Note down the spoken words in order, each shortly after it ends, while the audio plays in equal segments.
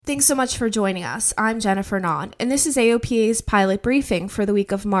Thanks so much for joining us. I'm Jennifer Nahn, and this is AOPA's pilot briefing for the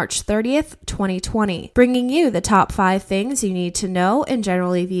week of March 30th, 2020, bringing you the top 5 things you need to know in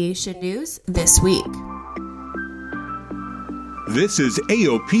general aviation news this week. This is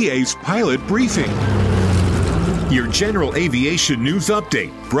AOPA's pilot briefing. Your general aviation news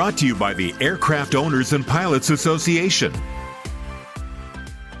update, brought to you by the Aircraft Owners and Pilots Association.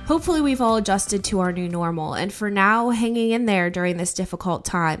 Hopefully we've all adjusted to our new normal and for now hanging in there during this difficult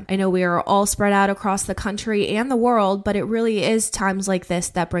time. I know we are all spread out across the country and the world, but it really is times like this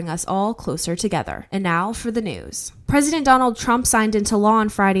that bring us all closer together. And now for the news. President Donald Trump signed into law on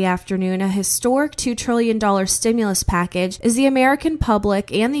Friday afternoon a historic $2 trillion stimulus package as the American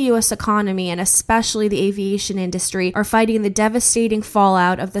public and the U.S. economy, and especially the aviation industry, are fighting the devastating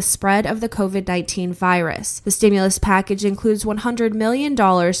fallout of the spread of the COVID-19 virus. The stimulus package includes $100 million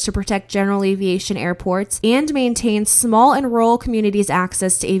to protect general aviation airports and maintain small and rural communities'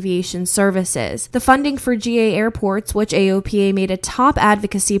 access to aviation services. The funding for GA airports, which AOPA made a top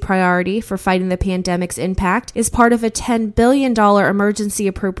advocacy priority for fighting the pandemic's impact, is part of a $10 billion emergency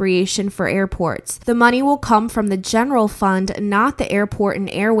appropriation for airports. The money will come from the general fund, not the Airport and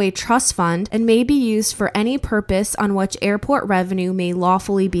Airway Trust Fund, and may be used for any purpose on which airport revenue may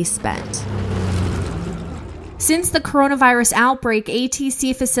lawfully be spent. Since the coronavirus outbreak,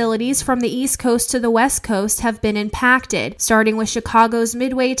 ATC facilities from the East Coast to the West Coast have been impacted, starting with Chicago's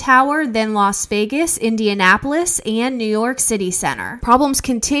Midway Tower, then Las Vegas, Indianapolis, and New York City Center. Problems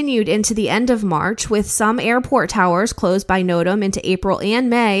continued into the end of March, with some airport towers closed by NOTAM into April and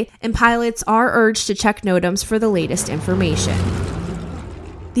May, and pilots are urged to check NOTAMs for the latest information.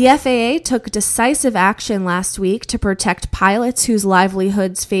 The FAA took decisive action last week to protect pilots whose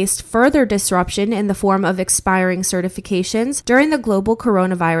livelihoods faced further disruption in the form of expiring certifications during the global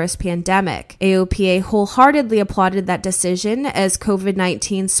coronavirus pandemic. AOPA wholeheartedly applauded that decision. As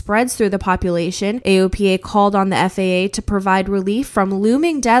COVID-19 spreads through the population, AOPA called on the FAA to provide relief from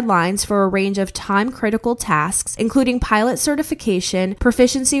looming deadlines for a range of time-critical tasks, including pilot certification,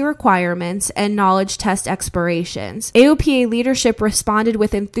 proficiency requirements, and knowledge test expirations. AOPA leadership responded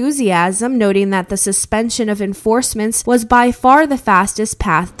with enthusiasm, noting that the suspension of enforcements was by far the fastest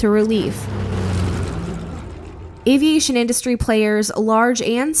path to relief. Aviation industry players, large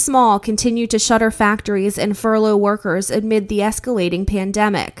and small, continue to shutter factories and furlough workers amid the escalating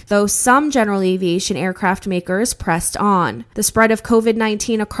pandemic, though some general aviation aircraft makers pressed on. The spread of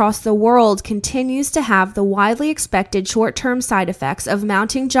COVID-19 across the world continues to have the widely expected short-term side effects of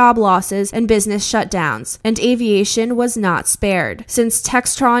mounting job losses and business shutdowns, and aviation was not spared. Since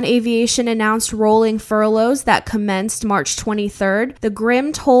Textron Aviation announced rolling furloughs that commenced March 23rd, the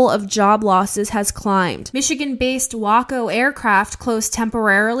grim toll of job losses has climbed. Michigan-based Waco Aircraft closed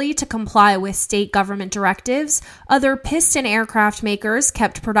temporarily to comply with state government directives. Other piston aircraft makers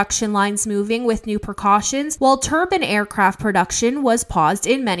kept production lines moving with new precautions, while turbine aircraft production was paused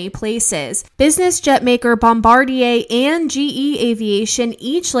in many places. Business jet maker Bombardier and GE Aviation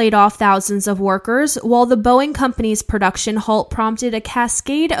each laid off thousands of workers, while the Boeing company's production halt prompted a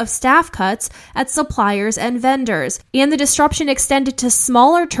cascade of staff cuts at suppliers and vendors. And the disruption extended to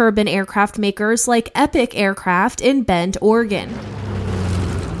smaller turbine aircraft makers like Epic Aircraft in Bend, Oregon.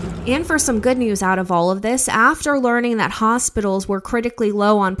 And for some good news out of all of this, after learning that hospitals were critically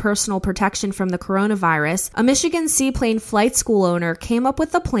low on personal protection from the coronavirus, a Michigan seaplane flight school owner came up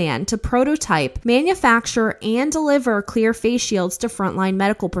with a plan to prototype, manufacture, and deliver clear face shields to frontline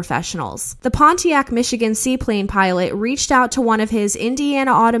medical professionals. The Pontiac, Michigan seaplane pilot reached out to one of his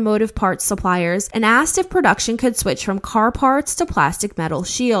Indiana automotive parts suppliers and asked if production could switch from car parts to plastic metal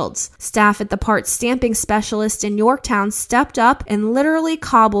shields. Staff at the parts stamping specialist in Yorktown stepped up and literally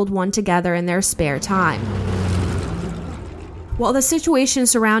cobbled one together in their spare time. While the situation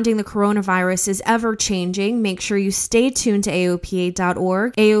surrounding the coronavirus is ever-changing, make sure you stay tuned to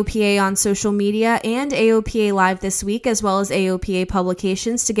AOPA.org, AOPA on social media, and AOPA Live this week, as well as AOPA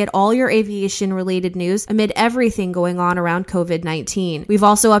publications to get all your aviation-related news amid everything going on around COVID-19. We've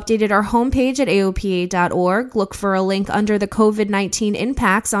also updated our homepage at AOPA.org. Look for a link under the COVID-19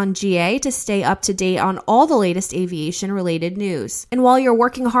 impacts on GA to stay up to date on all the latest aviation-related news. And while you're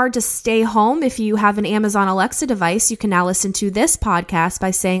working hard to stay home, if you have an Amazon Alexa device, you can now listen to this podcast by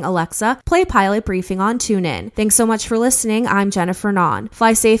saying, "Alexa, play Pilot Briefing on TuneIn." Thanks so much for listening. I'm Jennifer Nahn.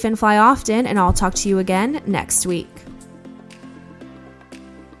 Fly safe and fly often, and I'll talk to you again next week.